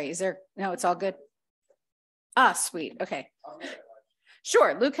 sorry, is there, no, it's all good. Ah, sweet, okay.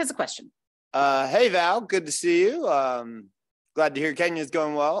 Sure, Luke has a question. Hey Val, good to see you. Glad to hear Kenya's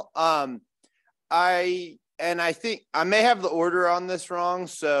going well. I think I may have the order on this wrong,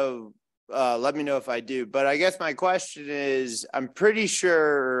 so let me know if I do. But I guess my question is, I'm pretty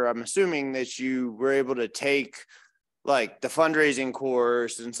sure, I'm assuming that you were able to take like the fundraising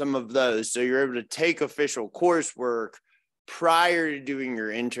course and some of those, so you're able to take official coursework prior to doing your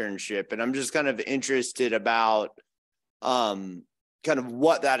internship. And I'm just kind of interested about kind of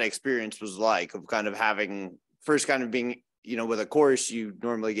what that experience was like of kind of having first kind of being, you know, with a course, you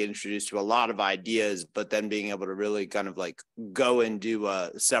normally get introduced to a lot of ideas, but then being able to really kind of like go and do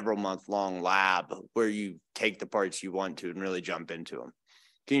a several month long lab where you take the parts you want to and really jump into them.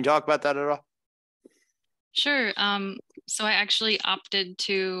 Can you talk about that at all? Sure. So I actually opted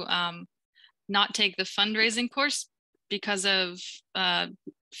to not take the fundraising course because of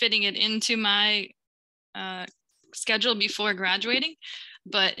fitting it into my schedule before graduating,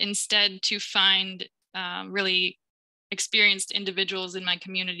 but instead to find really experienced individuals in my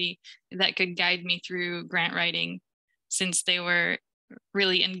community that could guide me through grant writing, since they were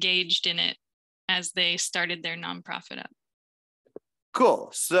really engaged in it as they started their nonprofit up. Cool.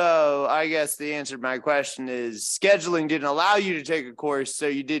 So I guess the answer to my question is scheduling didn't allow you to take a course, so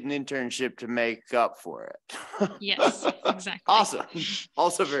you did an internship to make up for it. Yes, exactly. Awesome.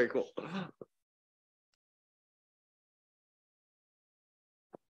 Also very cool.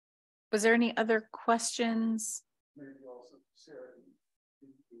 Was there any other questions?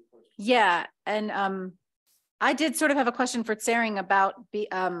 Yeah, and I did sort of have a question for Tshering about,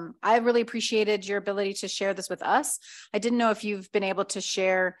 I really appreciated your ability to share this with us. I didn't know if you've been able to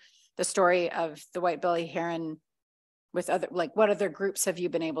share the story of the White-Bellied Heron with other, like what other groups have you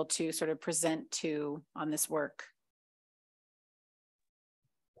been able to sort of present to on this work?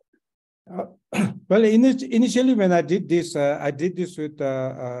 Well, initially when I did this with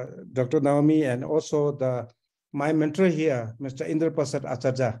Dr. Naomi and also my mentor here, Mr. Indra Prasad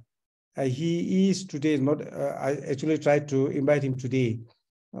Acharya. He is today not. I actually tried to invite him today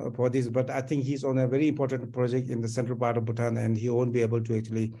for this, but I think he's on a very important project in the central part of Bhutan, and he won't be able to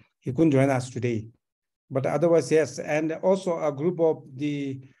actually. He couldn't join us today, but otherwise yes, and also a group of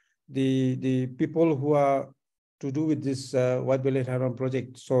the people who are to do with this White-Bellied Heron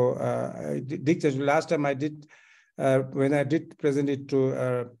project. So last time I did, when I did present it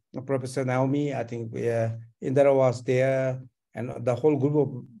to Professor Naomi, I think Indra was there, and the whole group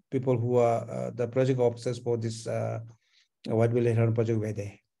of people who are the project officers for this White-Bellied Heron project were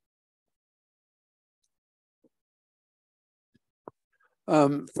there.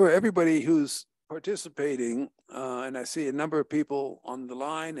 For everybody who's participating, and I see a number of people on the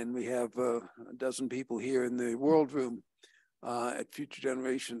line, and we have a dozen people here in the World Room at Future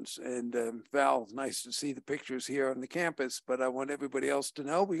Generations. And Val, nice to see the pictures here on the campus, but I want everybody else to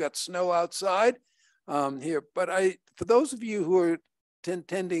know we got snow outside here. But for those of you who are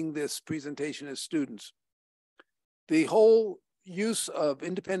attending this presentation as students, the whole use of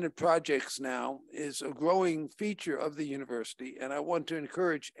independent projects now is a growing feature of the university, and I want to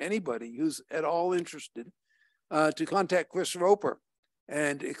encourage anybody who's at all interested to contact Chris Roper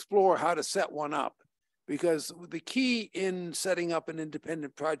and explore how to set one up, because the key in setting up an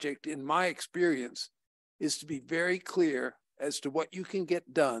independent project, in my experience, is to be very clear as to what you can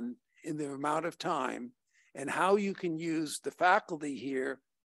get done in the amount of time and how you can use the faculty here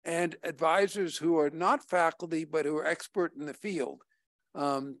and advisors who are not faculty, but who are expert in the field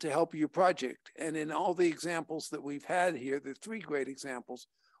to help your project. And in all the examples that we've had here, the three great examples,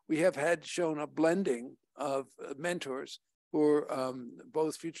 we have had shown a blending of mentors who are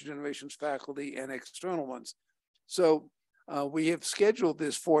both Future Generations faculty and external ones. So we have scheduled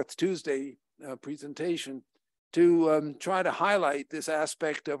this fourth Tuesday presentation to try to highlight this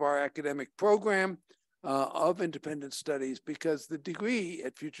aspect of our academic program of independent studies, because the degree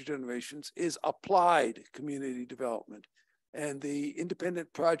at Future Generations is applied community development. And the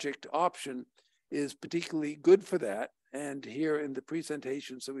independent project option is particularly good for that. And here in the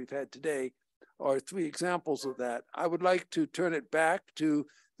presentations that we've had today are three examples of that. I would like to turn it back to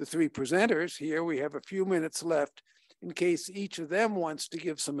the three presenters here. We have a few minutes left in case each of them wants to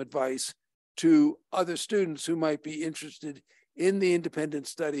give some advice to other students who might be interested in the independent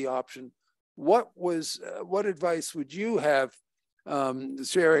study option. What advice would you have,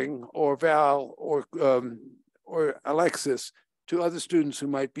 Tshering or Val or Alexis, to other students who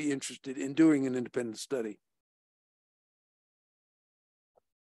might be interested in doing an independent study?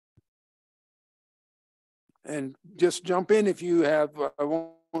 And just jump in if you have,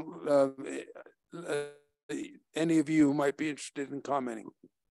 any of you who might be interested in commenting.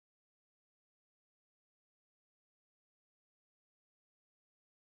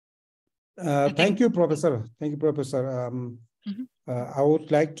 Thank you, Professor. Thank you, Professor. I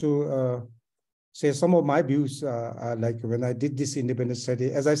would like to say some of my views, like when I did this independent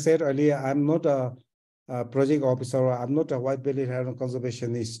study. As I said earlier, I'm not a project officer. I'm not a White-Bellied Heron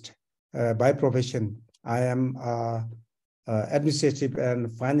conservationist by profession. I am administrative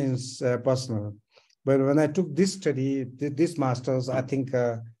and finance personnel. But when I took this study, this master's, I think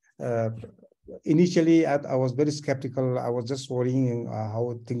initially I was very skeptical. I was just worrying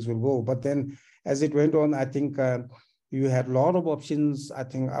how things will go. But then as it went on, I think you had a lot of options. I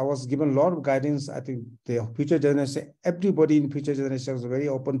think I was given a lot of guidance. I think the Future Generation, everybody in Future Generation was very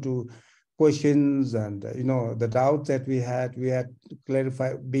open to questions, and the doubts that we had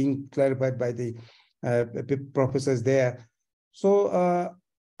being clarified by the professors there. So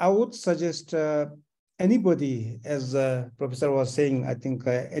I would suggest anybody, as Professor was saying, I think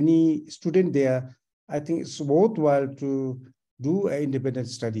any student there, I think it's worthwhile to do an independent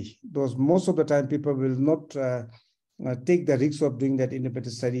study. Because most of the time people will not take the risk of doing that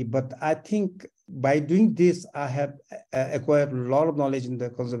independent study. But I think by doing this, I have acquired a lot of knowledge in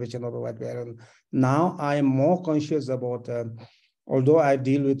the conservation of the white-bellied heron. Now I am more conscious about, although I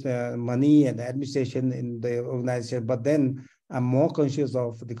deal with money and administration in the organization, but then I'm more conscious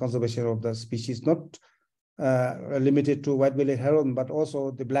of the conservation of the species, not limited to white-bellied heron, but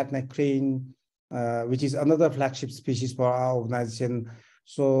also the black-necked crane, which is another flagship species for our organization.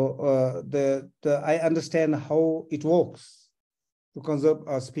 So I understand how it works to conserve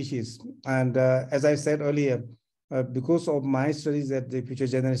our species. And as I said earlier, because of my studies at the Future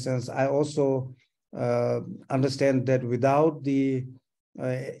Generations, I also understand that without the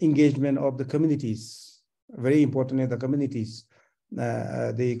engagement of the communities, very important in the communities,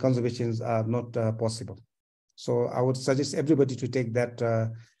 the conservations are not possible. So I would suggest everybody to take that,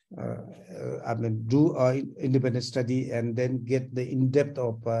 do an independent study and then get the in-depth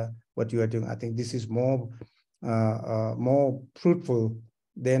of what you are doing. I think this is more fruitful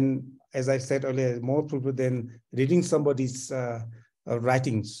than, as I said earlier, more fruitful than reading somebody's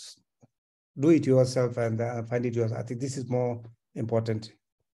writings. Do it yourself and find it yourself. I think this is more important.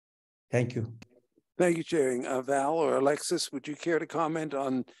 Thank you. Thank you, Tshering. Val or Alexis, would you care to comment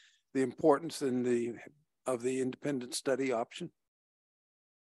on the importance of the independent study option?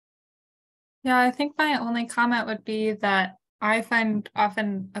 Yeah, I think my only comment would be that I find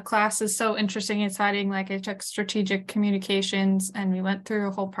often a class is so interesting in citing, like I took strategic communications and we went through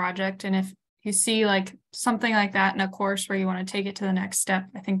a whole project. And if you see like something like that in a course where you want to take it to the next step,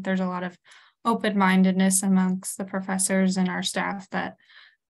 I think there's a lot of open-mindedness amongst the professors and our staff that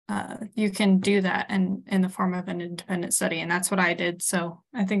you can do that in the form of an independent study. And that's what I did. So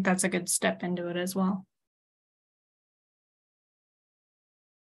I think that's a good step into it as well.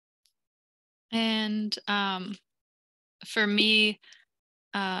 And for me,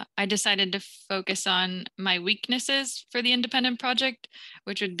 I decided to focus on my weaknesses for the independent project,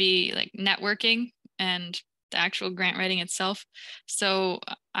 which would be like networking and the actual grant writing itself. So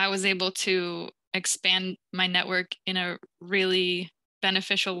I was able to expand my network in a really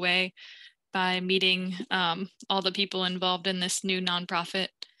beneficial way by meeting all the people involved in this new nonprofit.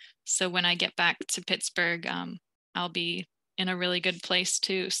 So when I get back to Pittsburgh, I'll be in a really good place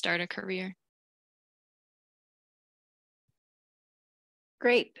to start a career.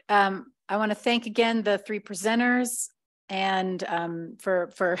 Great. I want to thank again the three presenters and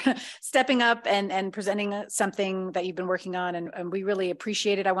for stepping up and presenting something that you've been working on, and we really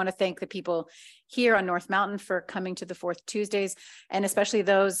appreciate it. I want to thank the people here on North Mountain for coming to the Fourth Tuesdays, and especially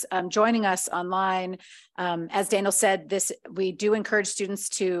those joining us online. As Daniel said, we do encourage students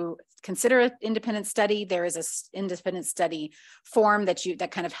to consider an independent study. There is an independent study form that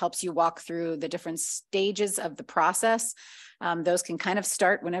kind of helps you walk through the different stages of the process. Those can kind of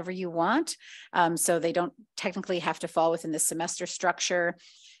start whenever you want, so they don't technically have to fall within the semester structure.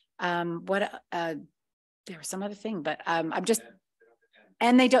 There was some other thing, but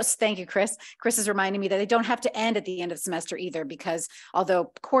and they don't, thank you, Chris. Chris is reminding me that they don't have to end at the end of the semester either, because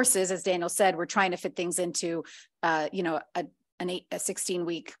although courses, as Daniel said, we're trying to fit things into, a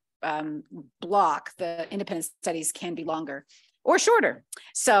 16-week block, the independent studies can be longer or shorter.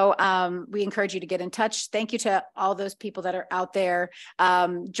 So we encourage you to get in touch. Thank you to all those people that are out there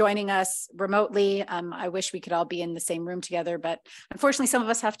joining us remotely. I wish we could all be in the same room together, but unfortunately some of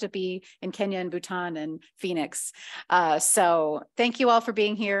us have to be in Kenya and Bhutan and Phoenix. So thank you all for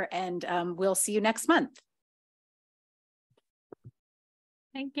being here, and we'll see you next month.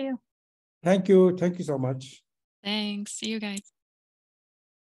 Thank you. Thank you. Thank you so much. Thanks. See you guys.